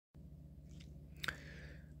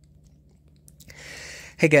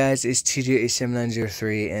Hey guys, it's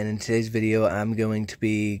TJ7903, and in today's video I'm going to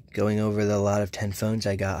be going over the lot of 10 phones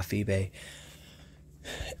I got off eBay.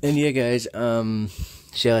 And yeah guys, so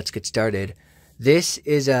let's get started. This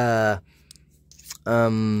is a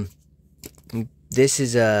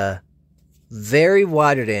very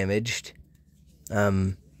water damaged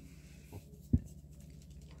Samsung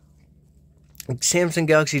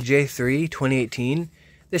Galaxy J3 2018.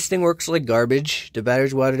 This thing works like garbage. The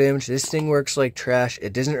battery's water damaged. This thing works like trash.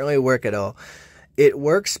 It doesn't really work at all. It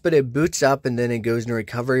works, but it boots up and then it goes into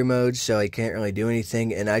recovery mode, so I can't really do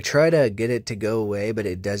anything. And I try to get it to go away, but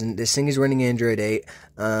it doesn't. This thing is running Android 8.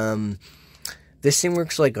 This thing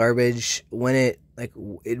works like garbage. When it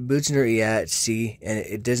boots into it's C, and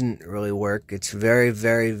it doesn't really work. It's very,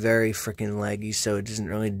 very, very freaking laggy, so it doesn't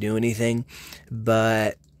really do anything.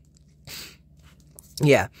 But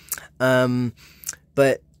yeah,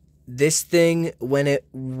 but this thing, when it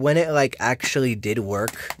like actually did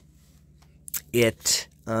work, it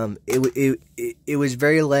was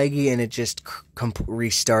very laggy, and it just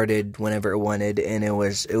restarted whenever it wanted, and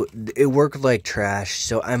it worked like trash.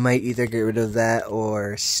 So I might either get rid of that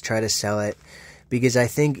or try to sell it, because I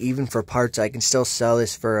think even for parts I can still sell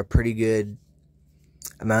this for a pretty good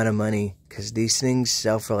amount of money, because these things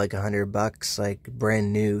sell for like $100, like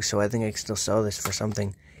brand new. So I think I can still sell this for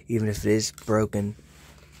something, even if it is broken.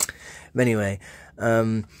 But anyway,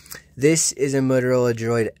 this is a Motorola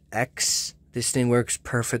Droid X. This thing works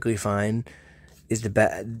perfectly fine.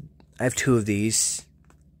 I have two of these.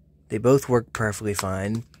 They both work perfectly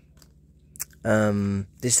fine.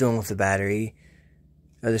 This is the one with the battery.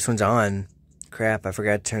 Oh, this one's on. Crap, I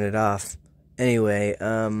forgot to turn it off. Anyway,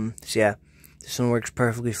 so yeah, this one works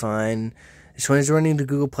perfectly fine. This one is running the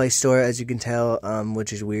Google Play Store, as you can tell,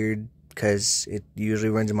 which is weird, because it usually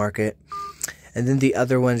runs a Market. And then the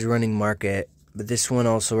other one's running Market, but this one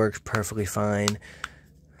also works perfectly fine.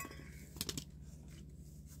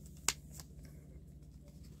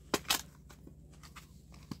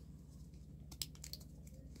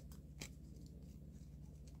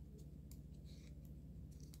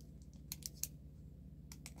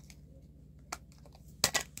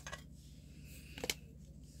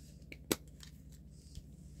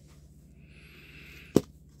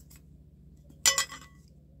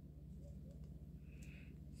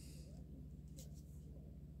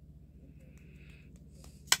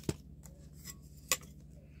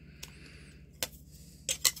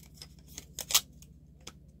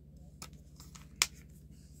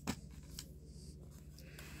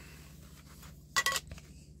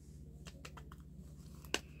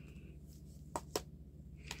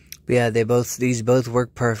 But yeah, these both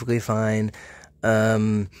work perfectly fine.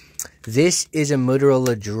 This is a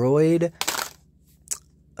Motorola Droid.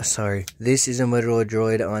 This is a Motorola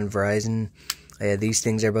Droid on Verizon. Yeah, these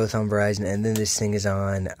things are both on Verizon, and then this thing is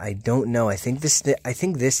on, I don't know. I think this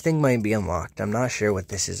thing might be unlocked. I'm not sure what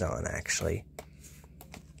this is on, actually.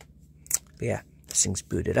 But yeah, this thing's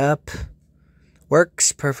booted up.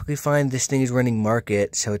 Works perfectly fine. This thing is running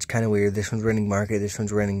Market, so it's kind of weird. This one's running Market, this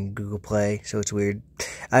one's running Google Play, so it's weird.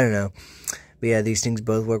 I don't know. But yeah, these things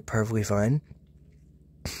both work perfectly fine.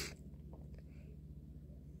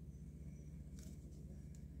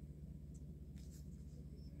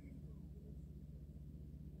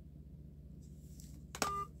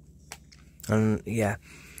 Yeah.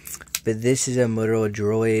 But this is a Motorola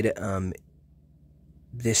Droid.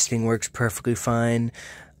 This thing works perfectly fine.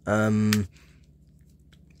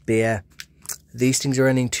 But yeah, these things are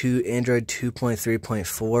running Android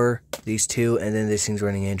 2.3.4, these two, and then this thing's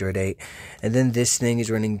running Android 8. And then this thing is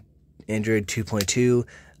running Android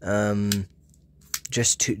 2.2,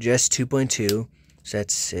 just 2.2, so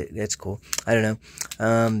that's cool. I don't know.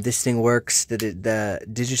 This thing works, the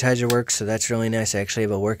digitizer works, so that's really nice. I actually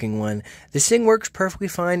have a working one. This thing works perfectly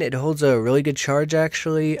fine. It holds a really good charge,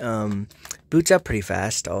 actually. Boots up pretty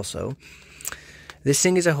fast, also. This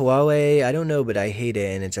thing is a Huawei, I don't know, but I hate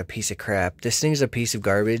it, and it's a piece of crap. This thing is a piece of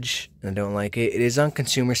garbage, and I don't like it. It is on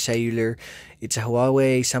Consumer Cellular. It's a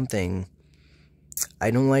Huawei something.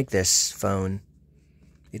 I don't like this phone.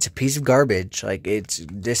 It's a piece of garbage.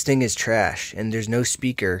 This thing is trash, and there's no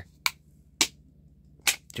speaker.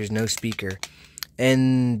 There's no speaker.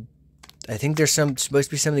 And I think there's supposed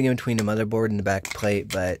to be something in between the motherboard and the back plate,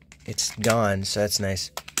 but it's gone, so that's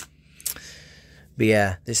nice. But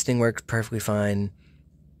yeah, this thing works perfectly fine.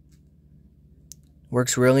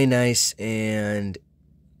 Works really nice, and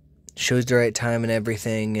shows the right time and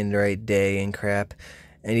everything, and the right day and crap.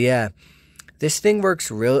 And yeah, this thing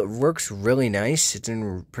works really nice. It's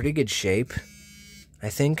in pretty good shape, I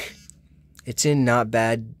think. It's in not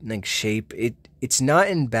bad shape. It's not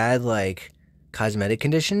in bad cosmetic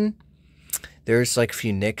condition. There's like a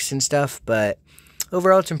few nicks and stuff, but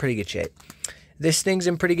overall it's in pretty good shape. This thing's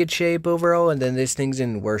in pretty good shape overall, and then this thing's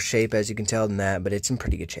in worse shape, as you can tell, than that, but it's in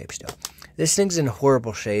pretty good shape still. This thing's in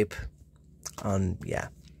horrible shape. Yeah.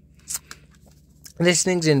 This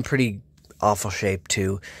thing's in pretty awful shape,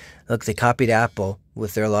 too. Look, they copied Apple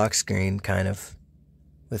with their lock screen, kind of.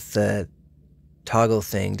 With the toggle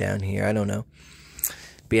thing down here. I don't know.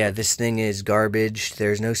 But yeah, this thing is garbage.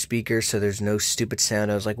 There's no speaker, so there's no stupid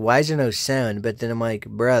sound. I was like, why is there no sound? But then I'm like,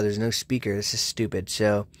 bruh, there's no speaker. This is stupid.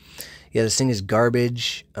 So, yeah, this thing is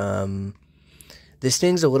garbage. This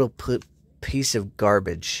thing's a little piece of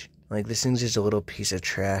garbage. Like, this thing's just a little piece of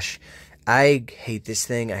trash. I hate this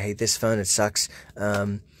thing. I hate this phone. It sucks.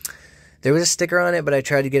 There was a sticker on it, but I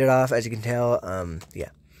tried to get it off, as you can tell.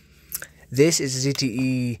 Yeah. This is a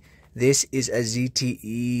ZTE. This is a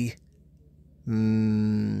ZTE.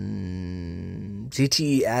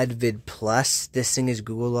 ZTE Advid Plus. This thing is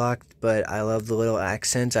Google locked, but I love the little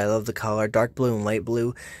accents. I love the color, dark blue and light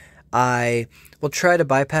blue. I will try to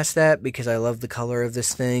bypass that because I love the color of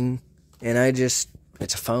this thing, and it's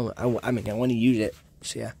a phone. I mean, I want to use it.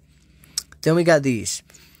 So yeah. Then we got these.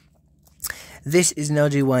 This is an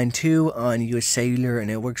LG Wine 2 on US Cellular, and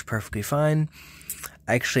it works perfectly fine.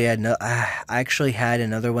 I actually had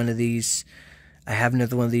another one of these. I have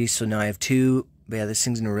another one of these, so now I have two. But yeah, this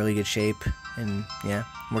thing's in a really good shape, and yeah,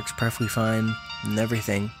 works perfectly fine and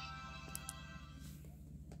everything.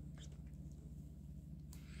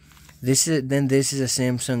 This is a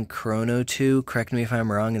Samsung Chrono 2. Correct me if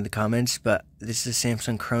I'm wrong in the comments, but this is a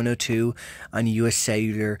Samsung Chrono 2 on US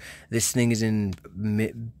Cellular. This thing is in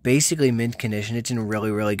basically mint condition. It's in really,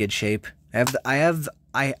 really good shape. I have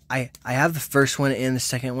the first one and the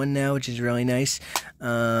second one now, which is really nice.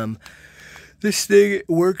 This thing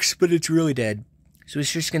works, but it's really dead. So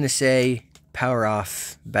it's just gonna say power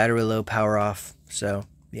off, battery low, power off. So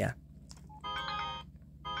yeah.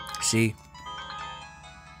 See.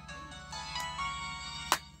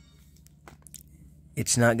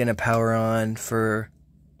 It's not going to power on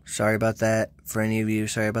sorry about that, for any of you,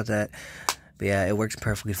 sorry about that. But yeah, it works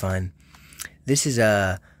perfectly fine. This is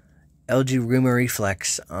a LG Rumor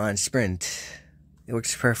Reflex on Sprint. It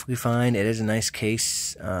works perfectly fine. It is a nice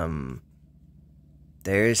case.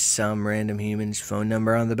 There's some random human's phone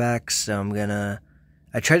number on the back, so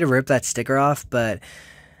I tried to rip that sticker off, but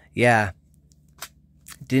yeah,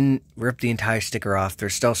 didn't rip the entire sticker off.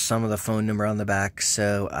 There's still some of the phone number on the back,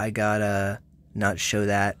 so I gotta not show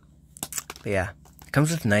that. But yeah, it comes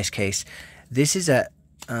with a nice case. This is a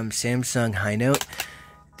Samsung High Note.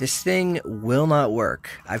 This thing will not work.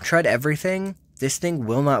 I've tried everything. This thing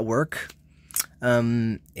will not work.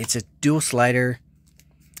 It's a dual slider.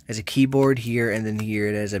 There's a keyboard here, and then here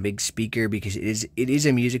it has a big speaker because it is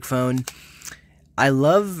a music phone. I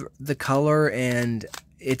love the color, and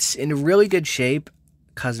it's in really good shape,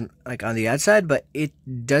 like on the outside, but it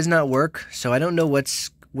does not work. So I don't know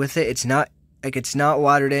what's with it. It's not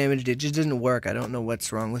water damaged. It just doesn't work. I don't know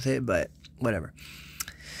what's wrong with it, but whatever.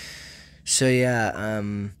 So yeah,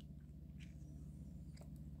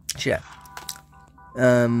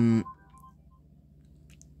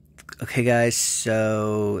 okay guys,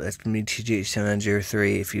 so that's been me,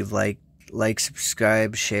 TJ7903. If you've like,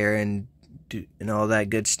 subscribe, share, and all that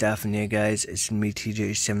good stuff. And yeah guys, it's been me,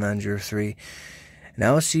 TJ7903. And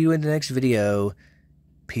I will see you in the next video.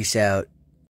 Peace out.